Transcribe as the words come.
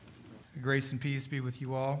Grace and peace be with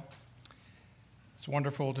you all. It's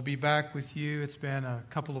wonderful to be back with you. It's been a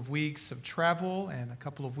couple of weeks of travel and a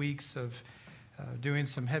couple of weeks of doing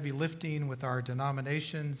some heavy lifting with our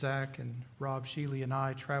denomination. Zach and Rob Sheely and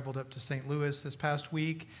I traveled up to St. Louis this past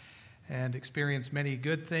week and experienced many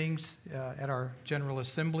good things at our General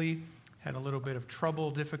Assembly. Had a little bit of trouble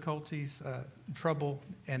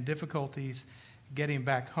and difficulties getting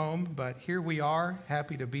back home, but here we are,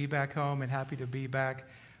 happy to be back home and happy to be back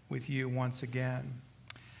with you once again.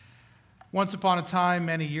 Once upon a time,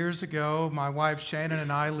 many years ago, my wife Shannon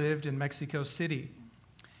and I lived in Mexico City.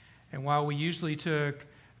 And while we usually took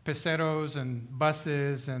peseros and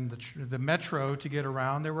buses and the metro to get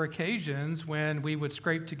around, there were occasions when we would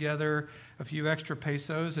scrape together a few extra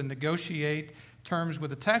pesos and negotiate terms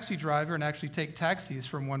with a taxi driver and actually take taxis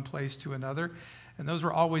from one place to another. And those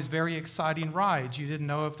were always very exciting rides. You didn't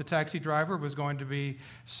know if the taxi driver was going to be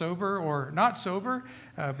sober or not sober,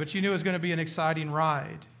 but you knew it was going to be an exciting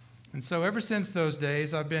ride. And so ever since those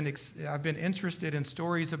days, I've been interested in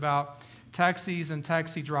stories about taxis and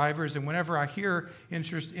taxi drivers. And whenever I hear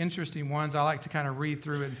interesting ones, I like to kind of read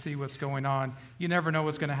through it and see what's going on. You never know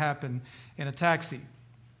what's going to happen in a taxi.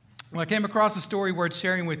 Well, I came across a story worth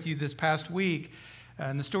sharing with you this past week.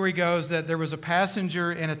 And the story goes that there was a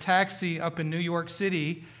passenger in a taxi up in New York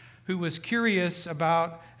City who was curious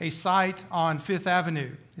about a site on Fifth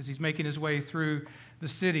Avenue as he's making his way through the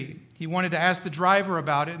city. He wanted to ask the driver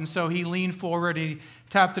about it, and so he leaned forward and he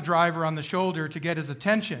tapped the driver on the shoulder to get his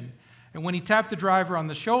attention. And when he tapped the driver on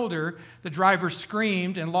the shoulder, the driver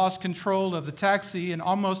screamed and lost control of the taxi and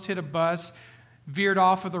almost hit a bus, veered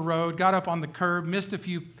off of the road, got up on the curb, missed a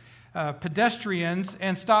few pedestrians,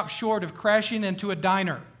 and stopped short of crashing into a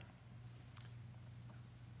diner.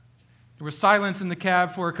 There was silence in the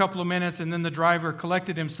cab for a couple of minutes, and then the driver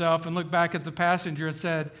collected himself and looked back at the passenger and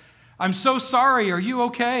said, "I'm so sorry, are you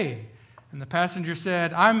okay?" And the passenger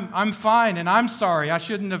said, I'm fine, and I'm sorry. I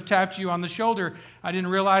shouldn't have tapped you on the shoulder. I didn't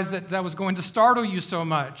realize that was going to startle you so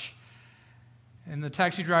much. And the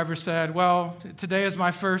taxi driver said, "Well, today is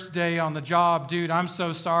my first day on the job. Dude, I'm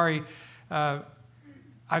so sorry.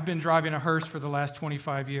 I've been driving a hearse for the last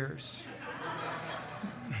 25 years.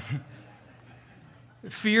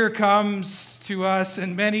 Fear comes to us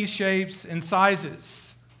in many shapes and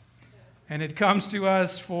sizes, and it comes to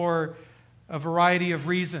us for a variety of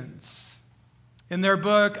reasons. In their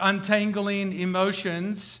book, Untangling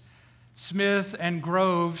Emotions, Smith and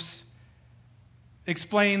Groves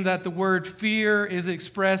explain that the word fear is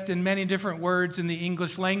expressed in many different words in the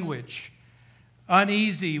English language.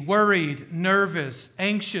 Uneasy, worried, nervous,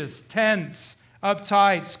 anxious, tense,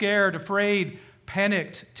 uptight, scared, afraid,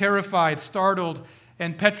 panicked, terrified, startled,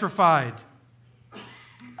 and petrified.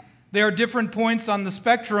 There are different points on the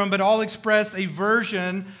spectrum, but all express a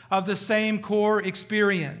version of the same core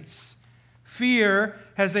experience. Fear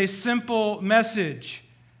has a simple message.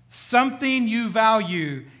 Something you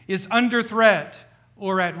value is under threat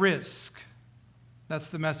or at risk. That's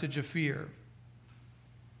the message of fear.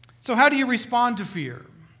 So how do you respond to fear?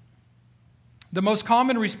 The most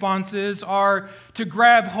common responses are to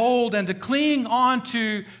grab hold and to cling on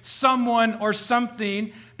to someone or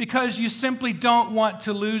something because you simply don't want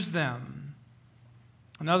to lose them.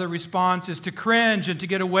 Another response is to cringe and to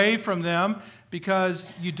get away from them because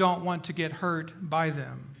you don't want to get hurt by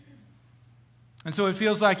them. And so it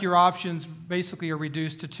feels like your options basically are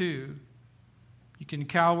reduced to two. You can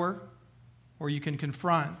cower or you can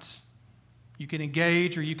confront. You can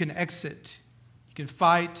engage or you can exit. You can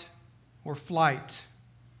fight or flight.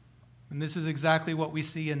 And this is exactly what we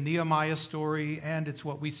see in Nehemiah's story, and it's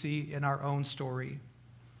what we see in our own story.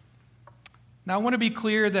 Now, I want to be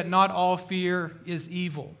clear that not all fear is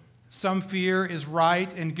evil. Some fear is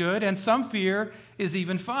right and good, and some fear is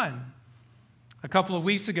even fun. A couple of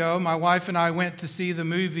weeks ago, my wife and I went to see the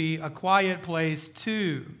movie A Quiet Place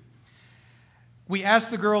 2. We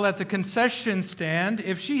asked the girl at the concession stand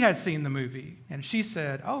if she had seen the movie, and she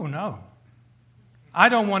said, "Oh, no. I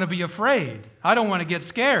don't want to be afraid. I don't want to get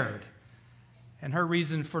scared." And her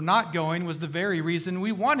reason for not going was the very reason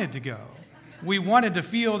we wanted to go. We wanted to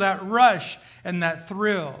feel that rush and that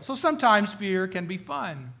thrill. So sometimes fear can be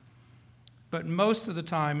fun, but most of the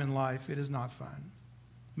time in life, it is not fun.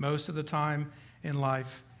 Most of the time in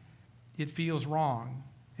life, it feels wrong,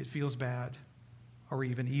 it feels bad, or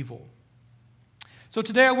even evil. So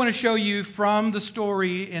today I want to show you from the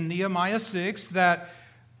story in Nehemiah 6 that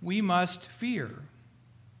we must fear.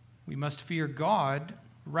 We must fear God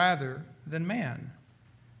rather than man.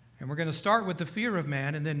 And we're going to start with the fear of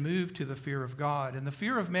man and then move to the fear of God. And the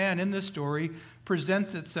fear of man in this story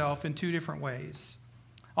presents itself in two different ways.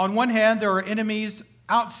 On one hand, there are enemies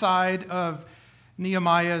outside of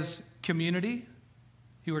Nehemiah's community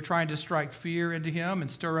who are trying to strike fear into him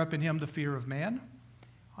and stir up in him the fear of man.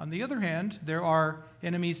 On the other hand, there are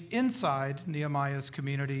enemies inside Nehemiah's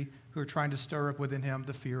community who are trying to stir up within him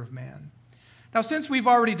the fear of man. Now, since we've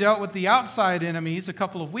already dealt with the outside enemies a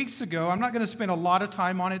couple of weeks ago, I'm not going to spend a lot of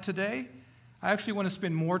time on it today. I actually want to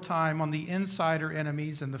spend more time on the insider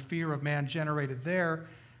enemies and the fear of man generated there,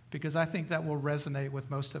 because I think that will resonate with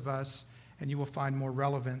most of us, and you will find more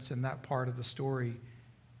relevance in that part of the story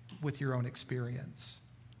with your own experience.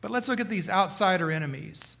 But let's look at these outsider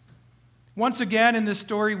enemies. Once again, in this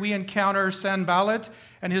story, we encounter Sanballat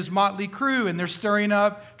and his motley crew, and they're stirring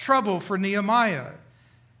up trouble for Nehemiah.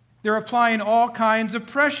 They're applying all kinds of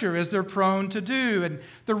pressure, as they're prone to do. And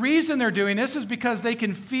the reason they're doing this is because they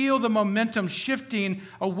can feel the momentum shifting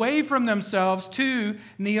away from themselves to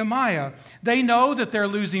Nehemiah. They know that they're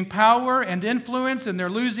losing power and influence, and they're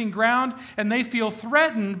losing ground, and they feel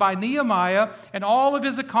threatened by Nehemiah and all of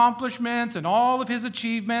his accomplishments and all of his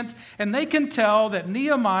achievements. And they can tell that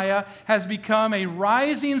Nehemiah has become a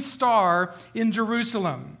rising star in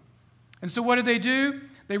Jerusalem. And so what do?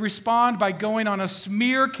 They respond by going on a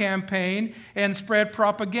smear campaign and spread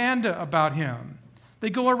propaganda about him. They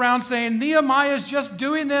go around saying Nehemiah is just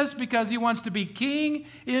doing this because he wants to be king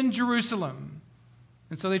in Jerusalem.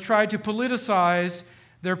 And so they try to politicize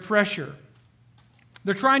their pressure.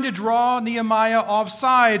 They're trying to draw Nehemiah off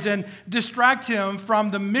sides and distract him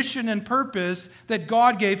from the mission and purpose that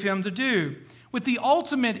God gave him to do, with the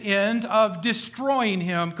ultimate end of destroying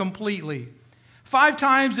him completely. 5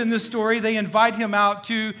 times in this story, they invite him out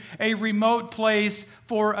to a remote place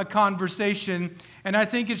for a conversation. And I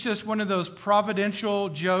think it's just one of those providential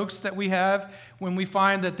jokes that we have when we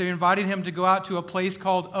find that they're inviting him to go out to a place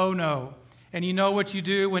called Oh No. And you know what you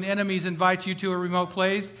do when enemies invite you to a remote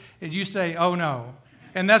place? Is you say, oh no.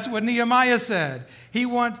 And that's what Nehemiah said. They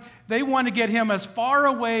want to get him as far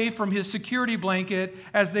away from his security blanket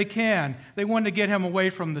as they can. They want to get him away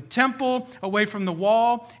from the temple, away from the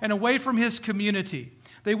wall, and away from his community.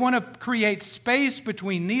 They want to create space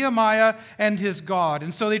between Nehemiah and his God.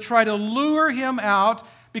 And so they try to lure him out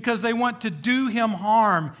because they want to do him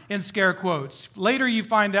harm, in scare quotes. Later you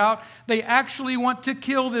find out they actually want to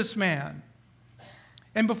kill this man.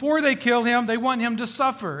 And before they kill him, they want him to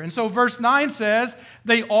suffer. And so verse 9 says,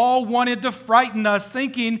 they all wanted to frighten us,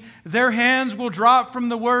 thinking their hands will drop from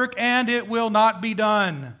the work and it will not be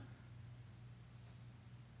done.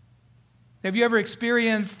 Have you ever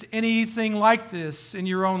experienced anything like this in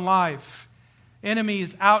your own life?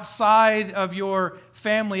 Enemies outside of your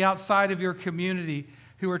family, outside of your community,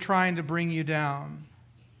 who are trying to bring you down?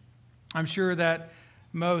 I'm sure that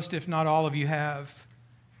most, if not all of you have.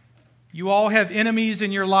 You all have enemies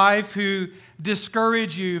in your life who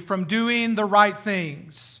discourage you from doing the right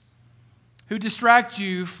things, who distract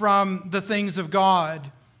you from the things of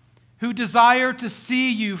God, who desire to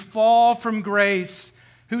see you fall from grace,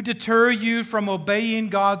 who deter you from obeying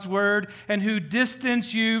God's word, and who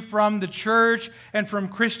distance you from the church and from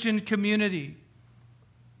Christian community.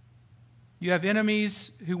 You have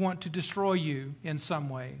enemies who want to destroy you in some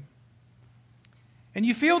way. And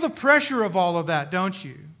you feel the pressure of all of that, don't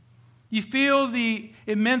you? You feel the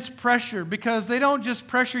immense pressure because they don't just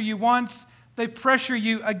pressure you once, they pressure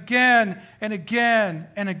you again and again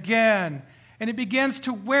and again. And it begins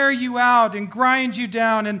to wear you out and grind you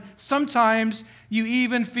down. And sometimes you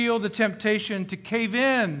even feel the temptation to cave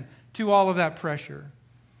in to all of that pressure.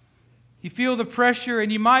 You feel the pressure,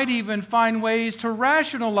 and you might even find ways to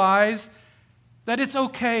rationalize that it's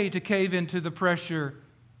okay to cave into the pressure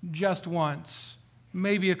just once,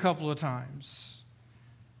 maybe a couple of times.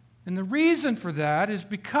 And the reason for that is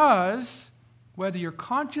because, whether you're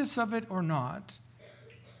conscious of it or not,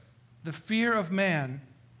 the fear of man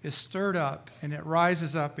is stirred up and it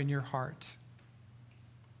rises up in your heart.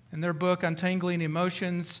 In their book, Untangling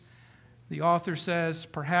Emotions, the author says,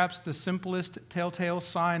 perhaps the simplest telltale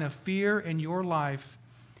sign of fear in your life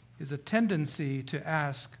is a tendency to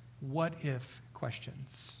ask what-if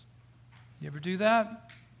questions. You ever do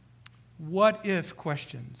that? What-if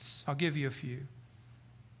questions. I'll give you a few.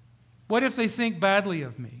 What if they think badly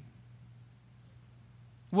of me?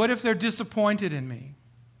 What if they're disappointed in me?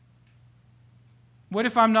 What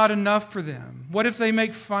if I'm not enough for them? What if they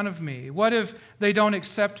make fun of me? What if they don't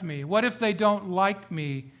accept me? What if they don't like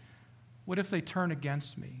me? What if they turn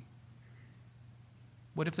against me?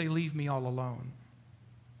 What if they leave me all alone?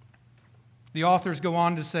 The authors go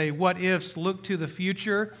on to say, what ifs look to the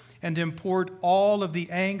future and import all of the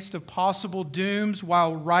angst of possible dooms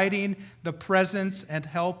while writing the presence and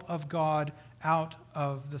help of God out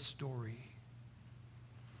of the story.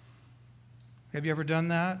 Have you ever done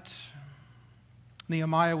that?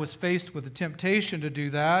 Nehemiah was faced with the temptation to do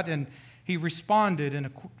that, and he responded in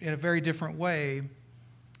a very different way.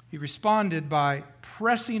 He responded by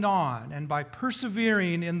pressing on and by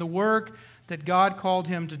persevering in the work that God called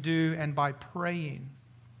him to do and by praying.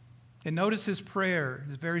 And notice his prayer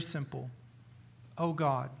is very simple. Oh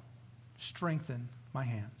God, strengthen my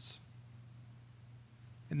hands.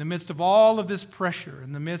 In the midst of all of this pressure,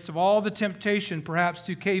 in the midst of all the temptation perhaps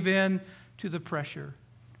to cave in to the pressure,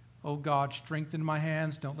 oh God, strengthen my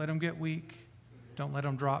hands. Don't let them get weak. Don't let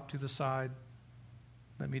them drop to the side.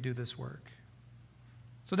 Let me do this work.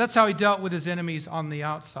 So that's how he dealt with his enemies on the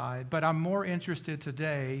outside. But I'm more interested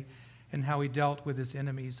today in how he dealt with his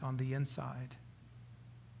enemies on the inside.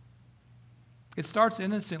 It starts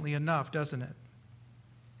innocently enough, doesn't it?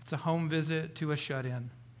 It's a home visit to a shut-in.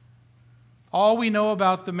 All we know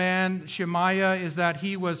about the man Shemaiah is that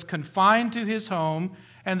he was confined to his home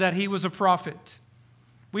and that he was a prophet.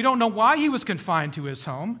 We don't know why he was confined to his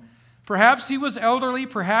home. Perhaps he was elderly,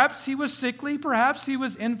 perhaps he was sickly, perhaps he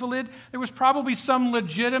was invalid. There was probably some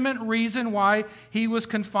legitimate reason why he was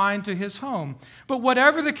confined to his home. But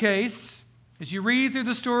whatever the case, as you read through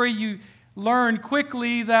the story, you learn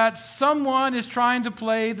quickly that someone is trying to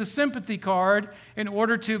play the sympathy card in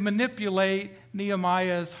order to manipulate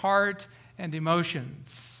Nehemiah's heart and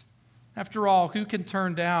emotions. After all, who can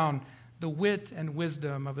turn down the wit and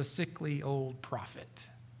wisdom of a sickly old prophet?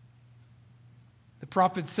 The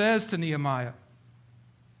prophet says to Nehemiah,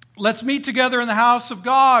 let's meet together in the house of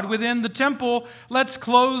God within the temple. Let's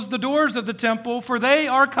close the doors of the temple, for they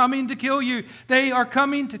are coming to kill you. They are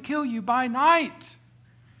coming to kill you by night.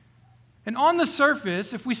 And on the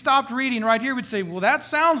surface, if we stopped reading right here, we'd say, well, that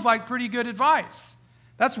sounds like pretty good advice.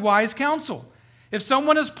 That's wise counsel. If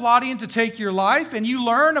someone is plotting to take your life and you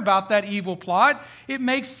learn about that evil plot, it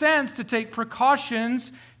makes sense to take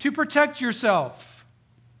precautions to protect yourself.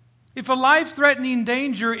 If a life-threatening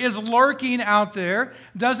danger is lurking out there,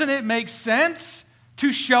 doesn't it make sense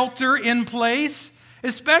to shelter in place?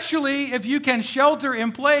 Especially if you can shelter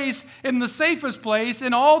in place in the safest place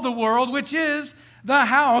in all the world, which is the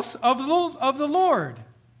house of the Lord.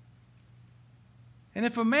 And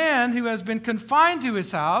if a man who has been confined to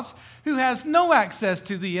his house, who has no access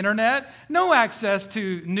to the internet, no access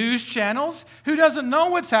to news channels, who doesn't know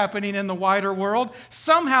what's happening in the wider world,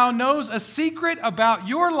 somehow knows a secret about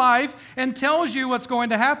your life and tells you what's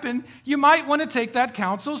going to happen, you might want to take that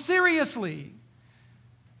counsel seriously.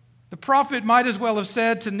 The prophet might as well have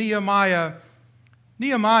said to Nehemiah,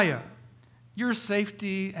 Nehemiah, your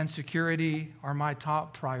safety and security are my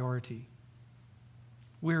top priority.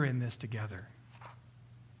 We're in this together.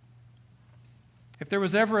 If there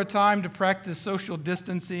was ever a time to practice social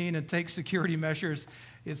distancing and take security measures,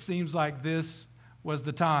 it seems like this was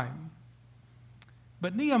the time.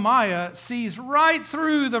 But Nehemiah sees right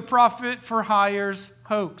through the prophet for hire's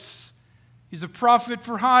hoax. He's a prophet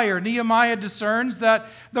for hire. Nehemiah discerns that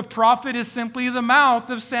the prophet is simply the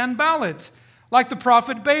mouth of Sanballat. Like the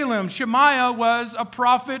prophet Balaam, Shemaiah was a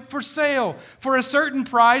prophet for sale. For a certain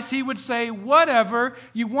price, he would say whatever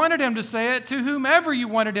you wanted him to say it to whomever you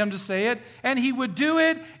wanted him to say it, and he would do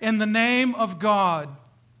it in the name of God.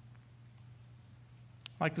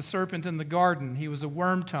 Like the serpent in the garden, he was a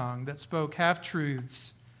worm tongue that spoke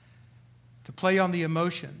half-truths to play on the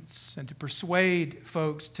emotions and to persuade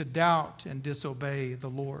folks to doubt and disobey the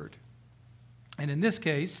Lord. And in this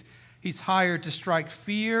case, he's hired to strike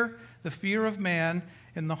fear, the fear of man,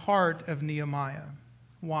 in the heart of Nehemiah.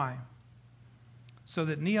 Why? So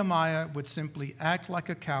that Nehemiah would simply act like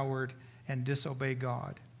a coward and disobey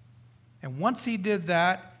God. And once he did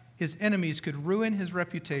that, his enemies could ruin his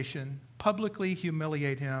reputation, publicly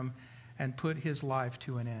humiliate him, and put his life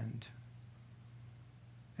to an end.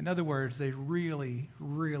 In other words, they really,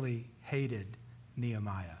 really hated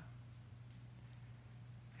Nehemiah.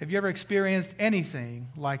 Have you ever experienced anything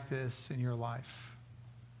like this in your life?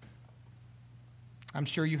 I'm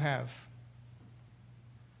sure you have.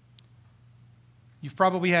 You've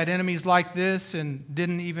probably had enemies like this and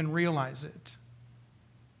didn't even realize it.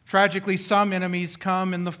 Tragically, some enemies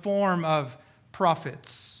come in the form of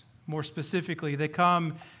prophets. More specifically, they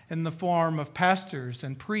come in the form of pastors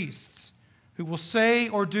and priests who will say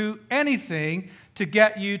or do anything to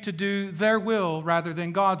get you to do their will rather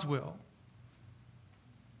than God's will.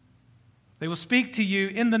 They will speak to you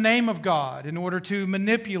in the name of God in order to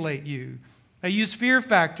manipulate you. They use fear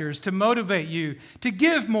factors to motivate you to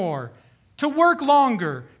give more, to work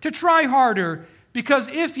longer, to try harder, because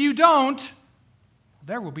if you don't,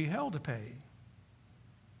 there will be hell to pay.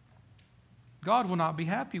 God will not be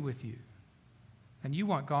happy with you. And you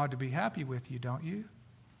want God to be happy with you, don't you?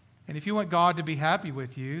 And if you want God to be happy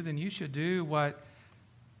with you, then you should do what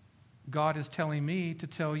God is telling me to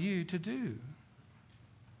tell you to do.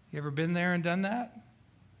 You ever been there and done that?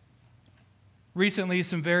 Recently,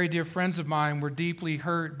 some very dear friends of mine were deeply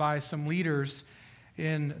hurt by some leaders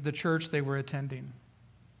in the church they were attending.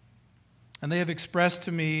 And they have expressed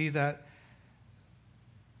to me that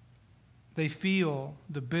they feel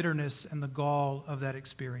the bitterness and the gall of that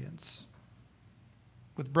experience.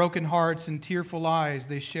 With broken hearts and tearful eyes,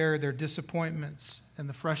 they share their disappointments and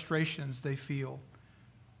the frustrations they feel.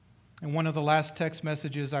 And one of the last text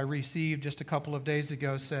messages I received just a couple of days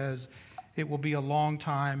ago says, "It will be a long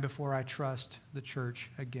time before I trust the church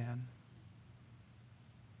again."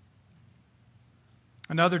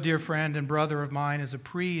 Another dear friend and brother of mine is a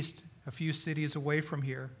priest a few cities away from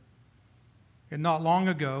here. And not long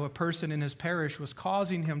ago, a person in his parish was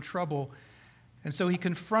causing him trouble, and so he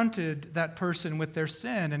confronted that person with their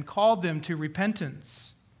sin and called them to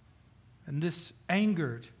repentance. And this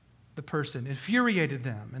angered the person, infuriated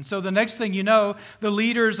them. And so the next thing you know, the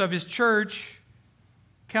leaders of his church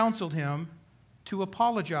counseled him to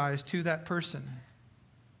apologize to that person.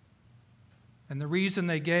 And the reason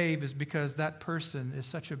they gave is because that person is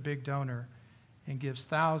such a big donor and gives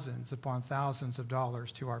thousands upon thousands of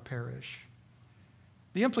dollars to our parish.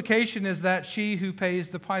 The implication is that she who pays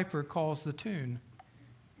the piper calls the tune.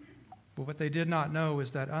 But what they did not know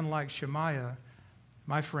is that unlike Shemaiah,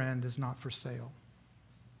 my friend is not for sale.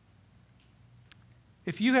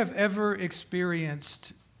 If you have ever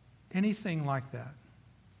experienced anything like that,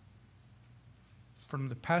 from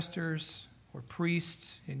the pastors or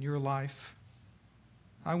priests in your life,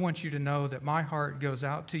 I want you to know that my heart goes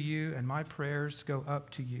out to you and my prayers go up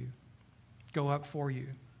to you, go up for you.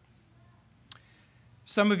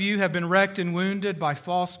 Some of you have been wrecked and wounded by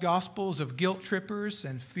false gospels of guilt trippers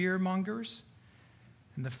and fear mongers.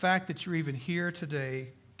 And the fact that you're even here today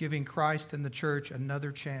giving Christ and the church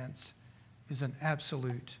another chance is an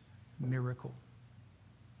absolute miracle.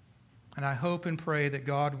 And I hope and pray that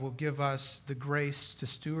God will give us the grace to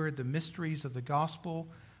steward the mysteries of the gospel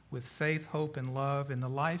with faith, hope, and love in the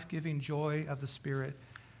life-giving joy of the Spirit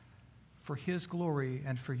for His glory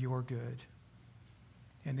and for your good.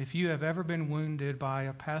 And if you have ever been wounded by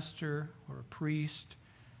a pastor or a priest,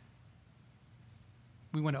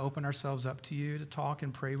 we want to open ourselves up to you to talk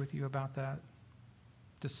and pray with you about that,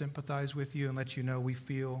 to sympathize with you and let you know we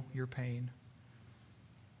feel your pain.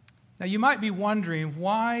 Now, you might be wondering,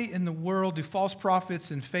 why in the world do false prophets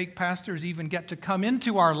and fake pastors even get to come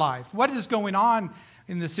into our life? What is going on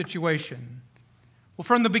in this situation? Well,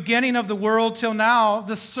 from the beginning of the world till now,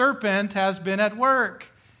 the serpent has been at work.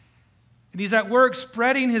 And he's at work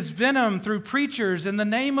spreading his venom through preachers in the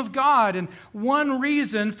name of God. And one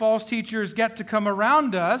reason false teachers get to come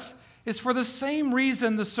around us is for the same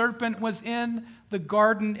reason the serpent was in the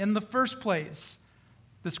garden in the first place.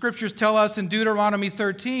 The scriptures tell us in Deuteronomy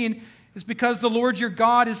 13, is because the Lord your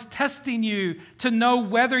God is testing you to know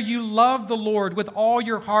whether you love the Lord with all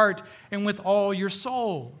your heart and with all your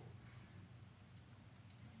soul.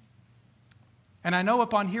 And I know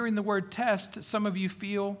upon hearing the word test, some of you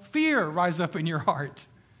feel fear rise up in your heart.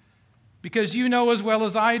 Because you know as well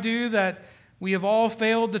as I do that we have all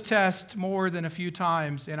failed the test more than a few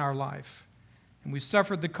times in our life. And we've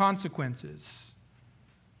suffered the consequences.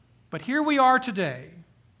 But here we are today,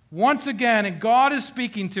 once again, and God is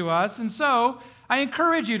speaking to us. And so I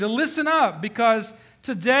encourage you to listen up, because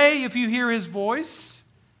today, if you hear His voice,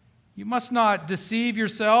 you must not deceive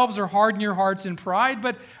yourselves or harden your hearts in pride,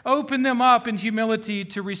 but open them up in humility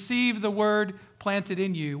to receive the word planted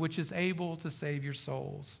in you, which is able to save your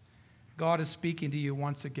souls. God is speaking to you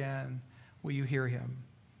once again. Will you hear Him?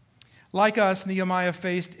 Like us, Nehemiah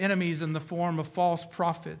faced enemies in the form of false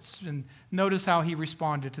prophets, and notice how he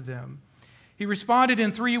responded to them. He responded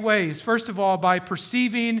in three ways. First of all, by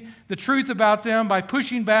perceiving the truth about them, by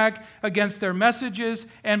pushing back against their messages,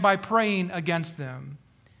 and by praying against them.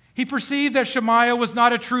 He perceived that Shemaiah was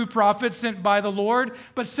not a true prophet sent by the Lord,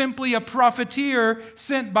 but simply a profiteer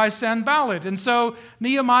sent by Sanballat. And so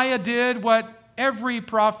Nehemiah did what every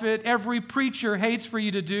prophet, every preacher hates for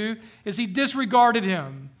you to do, is he disregarded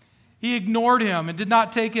him. He ignored him and did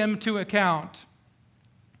not take him to account.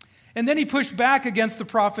 And then he pushed back against the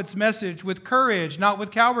prophet's message with courage, not with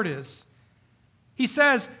cowardice. He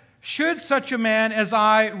says, "Should such a man as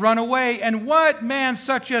I run away? And what man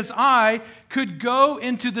such as I could go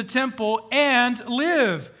into the temple and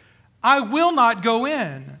live? I will not go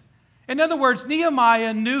in." In other words,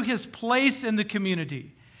 Nehemiah knew his place in the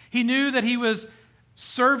community. He knew that he was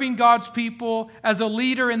serving God's people as a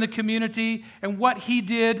leader in the community, and what he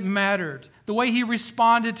did mattered. The way he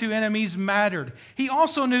responded to enemies mattered. He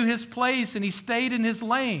also knew his place, and he stayed in his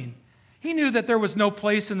lane. He knew that there was no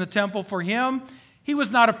place in the temple for him. He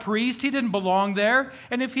was not a priest. He didn't belong there.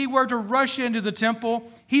 And if he were to rush into the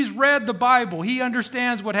temple, he's read the Bible. He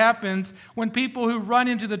understands what happens when people who run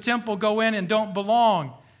into the temple go in and don't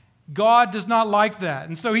belong. God does not like that.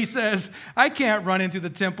 And so he says, I can't run into the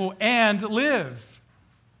temple and live.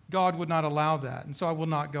 God would not allow that. And so I will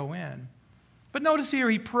not go in. But notice here,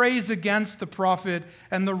 he prays against the prophet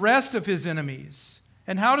and the rest of his enemies.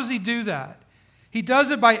 And how does he do that? He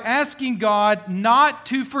does it by asking God not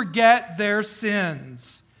to forget their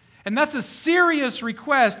sins. And that's a serious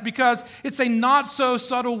request because it's a not so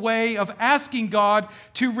subtle way of asking God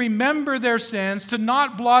to remember their sins, to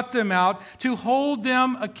not blot them out, to hold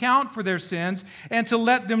them account for their sins, and to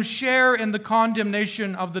let them share in the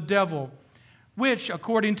condemnation of the devil, which,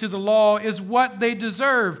 according to the law, is what they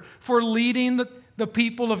deserve for leading the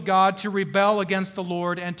people of God to rebel against the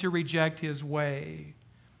Lord and to reject his way.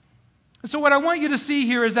 So what I want you to see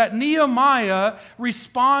here is that Nehemiah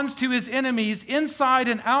responds to his enemies inside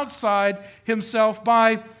and outside himself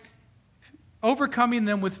by overcoming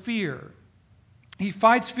them with fear. He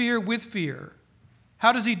fights fear with fear.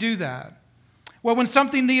 How does he do that? Well, when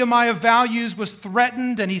something Nehemiah values was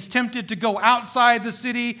threatened and he's tempted to go outside the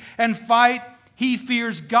city and fight, he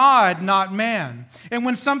fears God, not man. And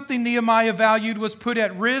when something Nehemiah valued was put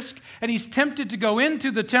at risk and he's tempted to go into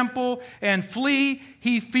the temple and flee,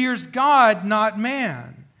 he fears God, not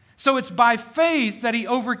man. So it's by faith that he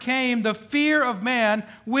overcame the fear of man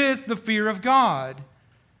with the fear of God.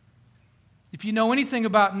 If you know anything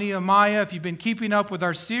about Nehemiah, if you've been keeping up with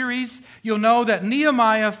our series, you'll know that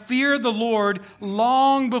Nehemiah feared the Lord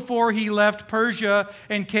long before he left Persia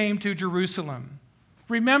and came to Jerusalem.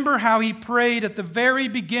 Remember how he prayed at the very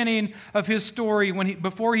beginning of his story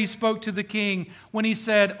before he spoke to the king, when he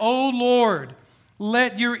said, O Lord,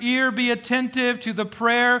 let your ear be attentive to the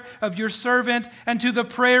prayer of your servant and to the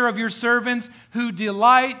prayer of your servants who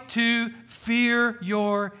delight to fear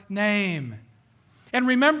your name. And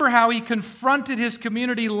remember how he confronted his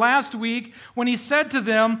community last week when he said to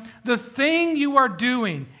them, the thing you are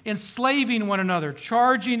doing, enslaving one another,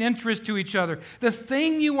 charging interest to each other, the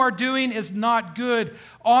thing you are doing is not good.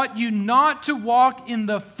 Ought you not to walk in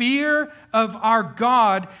the fear of our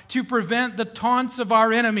God to prevent the taunts of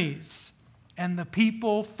our enemies? And the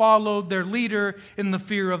people followed their leader in the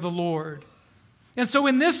fear of the Lord. And so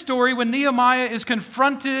in this story, when Nehemiah is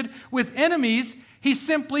confronted with enemies, he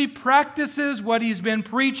simply practices what he's been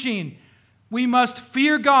preaching. We must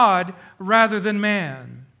fear God rather than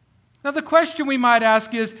man. Now the question we might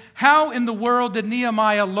ask is, how in the world did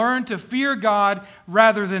Nehemiah learn to fear God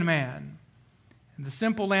rather than man? And the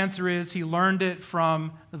simple answer is, he learned it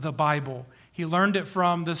from the Bible. He learned it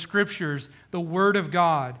from the Scriptures, the Word of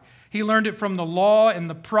God. He learned it from the law and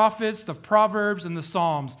the prophets, the Proverbs and the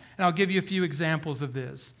Psalms. And I'll give you a few examples of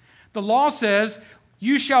this. The law says,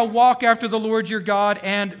 you shall walk after the Lord your God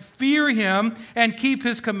and fear him and keep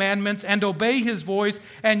his commandments and obey his voice,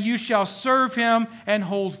 and you shall serve him and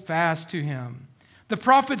hold fast to him. The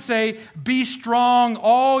prophets say, be strong,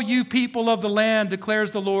 all you people of the land, declares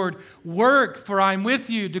the Lord. Work, for I am with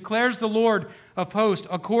you, declares the Lord of hosts,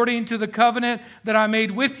 according to the covenant that I made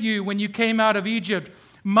with you when you came out of Egypt.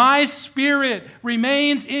 My spirit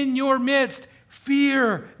remains in your midst.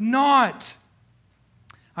 Fear not.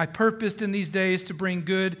 I purposed in these days to bring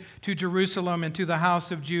good to Jerusalem and to the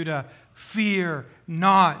house of Judah. Fear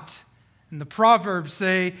not. And the Proverbs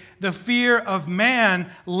say, the fear of man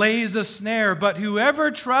lays a snare, but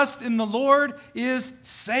whoever trusts in the Lord is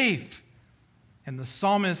safe. And the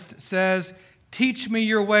psalmist says, teach me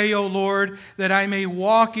your way, O Lord, that I may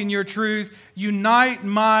walk in your truth. Unite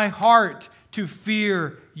my heart to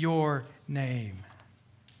fear your name.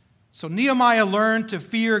 So Nehemiah learned to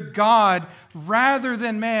fear God rather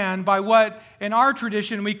than man by what in our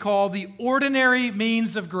tradition we call the ordinary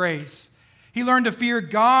means of grace. He learned to fear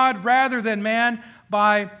God rather than man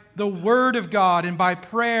by the Word of God and by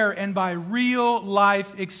prayer and by real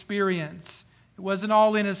life experience. It wasn't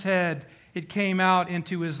all in his head. It came out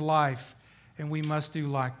into his life, and we must do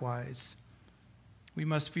likewise. We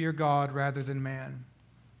must fear God rather than man.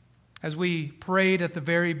 As we prayed at the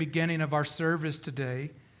very beginning of our service today,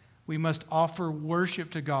 we must offer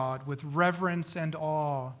worship to God with reverence and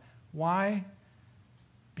awe. Why?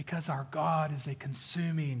 Because our God is a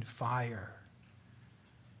consuming fire.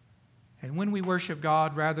 And when we worship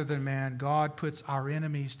God rather than man, God puts our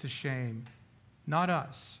enemies to shame. Not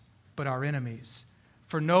us, but our enemies.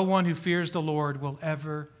 For no one who fears the Lord will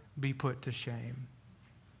ever be put to shame.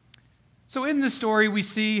 So in this story, we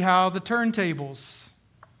see how the turntables,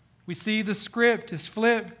 we see the script is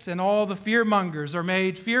flipped and all the fearmongers are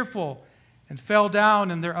made fearful and fell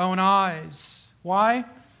down in their own eyes. Why?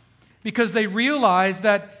 Because they realize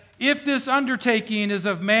that If this undertaking is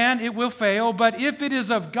of man, it will fail, but if it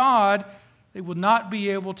is of God, they will not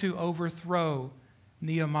be able to overthrow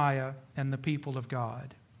Nehemiah and the people of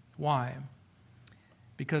God. Why?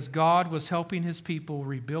 Because God was helping his people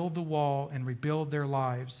rebuild the wall and rebuild their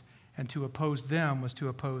lives, and to oppose them was to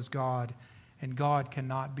oppose God, and God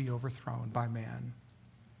cannot be overthrown by man.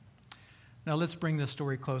 Now let's bring this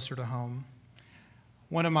story closer to home.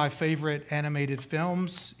 One of my favorite animated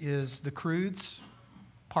films is The Croods,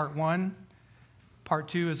 Part 1. Part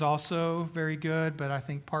 2 is also very good, but I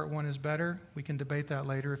think Part 1 is better. We can debate that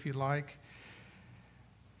later if you'd like.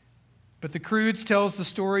 But The Croods tells the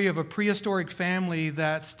story of a prehistoric family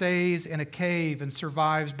that stays in a cave and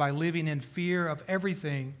survives by living in fear of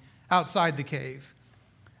everything outside the cave.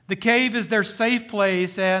 The cave is their safe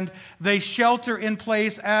place, and they shelter in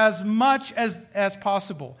place as much as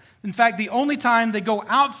possible. In fact, the only time they go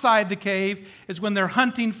outside the cave is when they're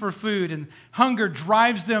hunting for food, and hunger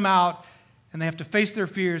drives them out, and they have to face their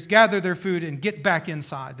fears, gather their food, and get back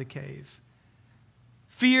inside the cave.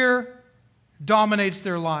 Fear dominates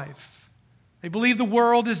their life. They believe the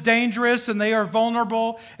world is dangerous, and they are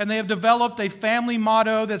vulnerable, and they have developed a family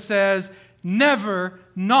motto that says, "Never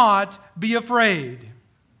not be afraid."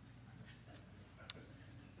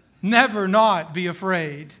 Never not be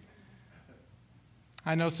afraid.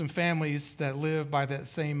 I know some families that live by that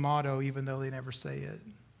same motto, even though they never say it.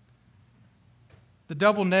 The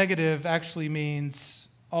double negative actually means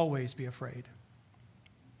always be afraid.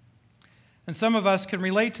 And some of us can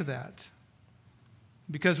relate to that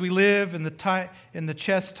because we live in the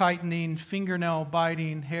chest-tightening,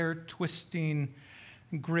 fingernail-biting, hair-twisting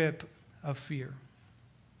grip of fear.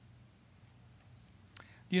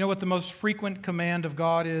 Do you know what the most frequent command of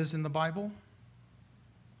God is in the Bible?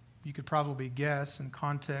 You could probably guess in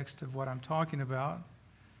context of what I'm talking about.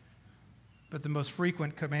 But the most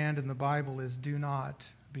frequent command in the Bible is do not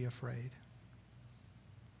be afraid.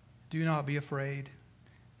 Do not be afraid.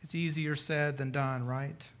 It's easier said than done,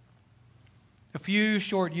 right? A few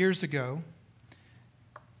short years ago,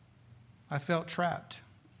 I felt trapped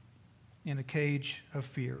in a cage of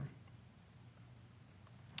fear.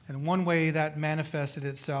 And one way that manifested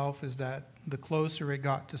itself is that the closer it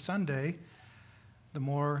got to Sunday, the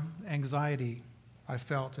more anxiety I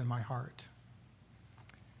felt in my heart.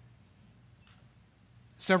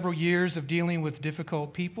 Several years of dealing with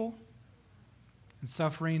difficult people and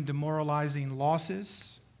suffering demoralizing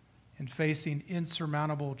losses and facing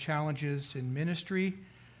insurmountable challenges in ministry,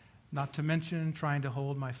 not to mention trying to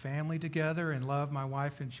hold my family together and love my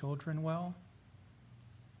wife and children well.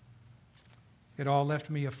 It all left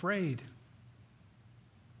me afraid,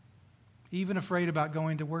 even afraid about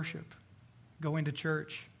going to worship, going to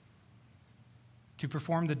church, to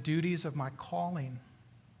perform the duties of my calling.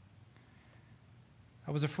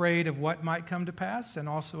 I was afraid of what might come to pass and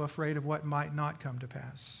also afraid of what might not come to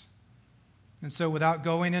pass. And so without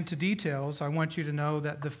going into details, I want you to know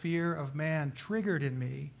that the fear of man triggered in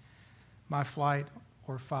me my flight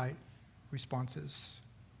or fight responses.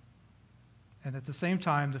 And at the same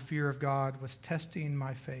time, the fear of God was testing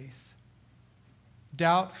my faith.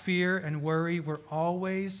 Doubt, fear, and worry were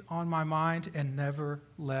always on my mind and never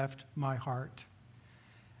left my heart.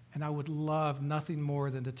 And I would love nothing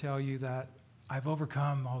more than to tell you that I've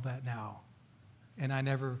overcome all that now, and I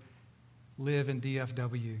never live in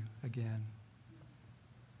DFW again.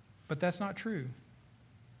 But that's not true.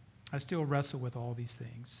 I still wrestle with all these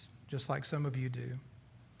things, just like some of you do.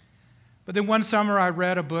 But then one summer I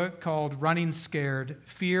read a book called Running Scared,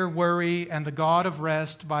 Fear, Worry, and the God of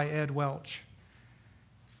Rest by Ed Welch.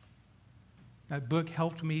 That book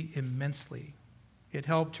helped me immensely. It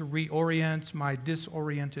helped to reorient my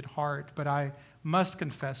disoriented heart, but I must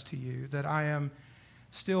confess to you that I am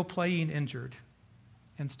still playing injured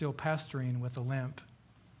and still pastoring with a limp,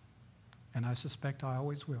 and I suspect I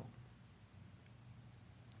always will.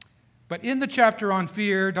 But in the chapter on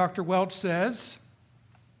fear, Dr. Welch says,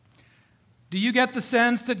 do you get the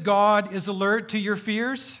sense that God is alert to your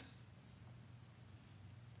fears?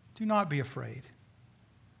 Do not be afraid.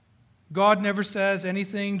 God never says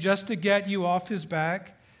anything just to get you off his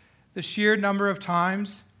back. The sheer number of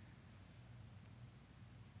times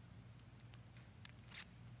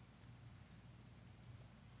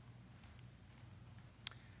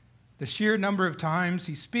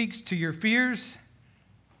he speaks to your fears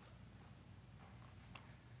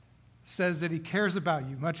says that he cares about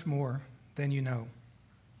you much more than you know.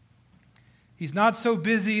 He's not so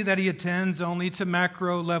busy that he attends only to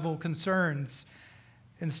macro-level concerns.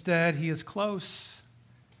 Instead, he is close,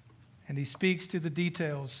 and he speaks to the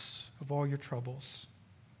details of all your troubles.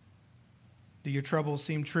 Do your troubles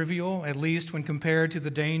seem trivial, at least when compared to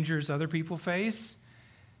the dangers other people face?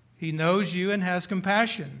 He knows you and has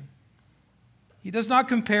compassion. He does not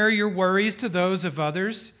compare your worries to those of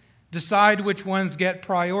others, decide which ones get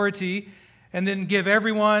priority, and then give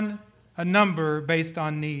everyone a number based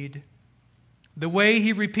on need. The way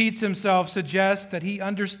he repeats himself suggests that he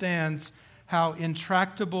understands how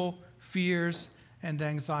intractable fears and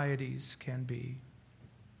anxieties can be.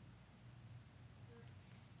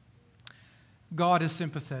 God is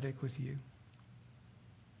sympathetic with you.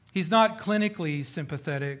 He's not clinically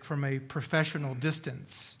sympathetic from a professional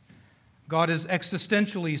distance. God is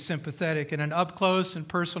existentially sympathetic in an up-close and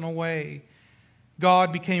personal way.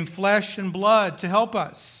 God became flesh and blood to help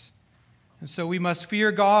us. And so we must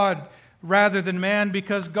fear God rather than man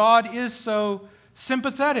because God is so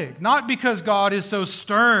sympathetic, not because God is so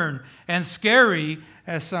stern and scary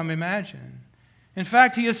as some imagine. In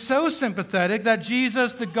fact, he is so sympathetic that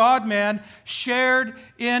Jesus, the God-man, shared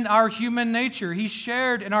in our human nature. He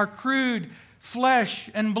shared in our crude flesh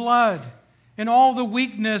and blood, in all the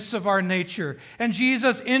weakness of our nature. And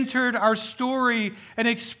Jesus entered our story and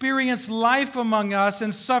experienced life among us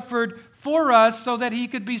and suffered for us so that he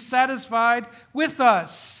could be satisfied with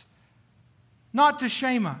us, not to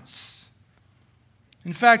shame us.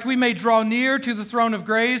 In fact, we may draw near to the throne of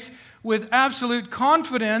grace with absolute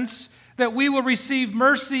confidence that we will receive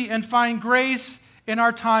mercy and find grace in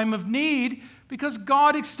our time of need because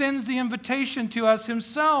God extends the invitation to us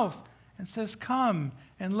himself and says, "Come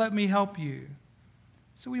and let me help you."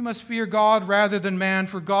 So we must fear God rather than man,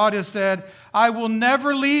 for God has said, "I will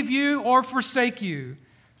never leave you or forsake you."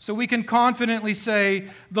 So we can confidently say,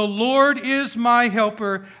 "The Lord is my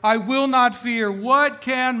helper. I will not fear. What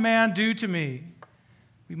can man do to me?"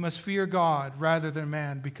 We must fear God rather than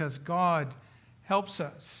man because God helps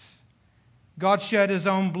us. God shed his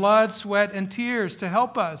own blood, sweat, and tears to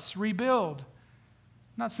help us rebuild,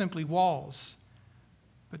 not simply walls,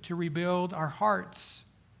 but to rebuild our hearts,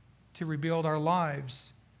 to rebuild our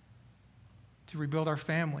lives, to rebuild our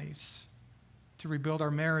families, to rebuild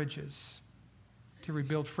our marriages, to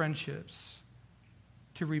rebuild friendships,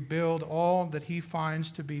 to rebuild all that he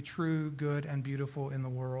finds to be true, good, and beautiful in the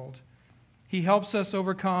world. He helps us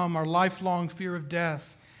overcome our lifelong fear of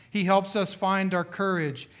death. He helps us find our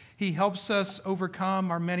courage. He helps us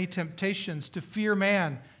overcome our many temptations to fear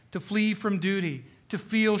man, to flee from duty, to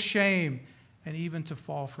feel shame, and even to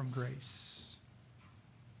fall from grace.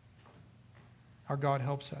 Our God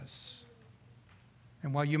helps us.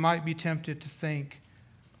 And while you might be tempted to think,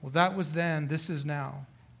 well, that was then, this is now,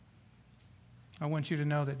 I want you to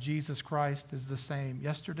know that Jesus Christ is the same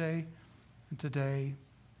yesterday and today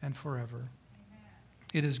and forever.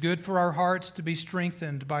 It is good for our hearts to be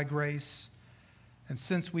strengthened by grace. And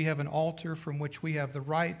since we have an altar from which we have the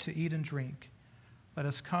right to eat and drink, let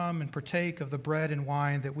us come and partake of the bread and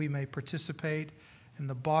wine that we may participate in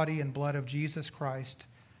the body and blood of Jesus Christ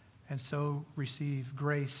and so receive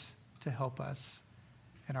grace to help us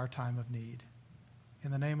in our time of need.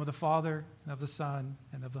 In the name of the Father, and of the Son,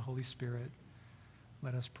 and of the Holy Spirit,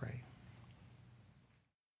 let us pray.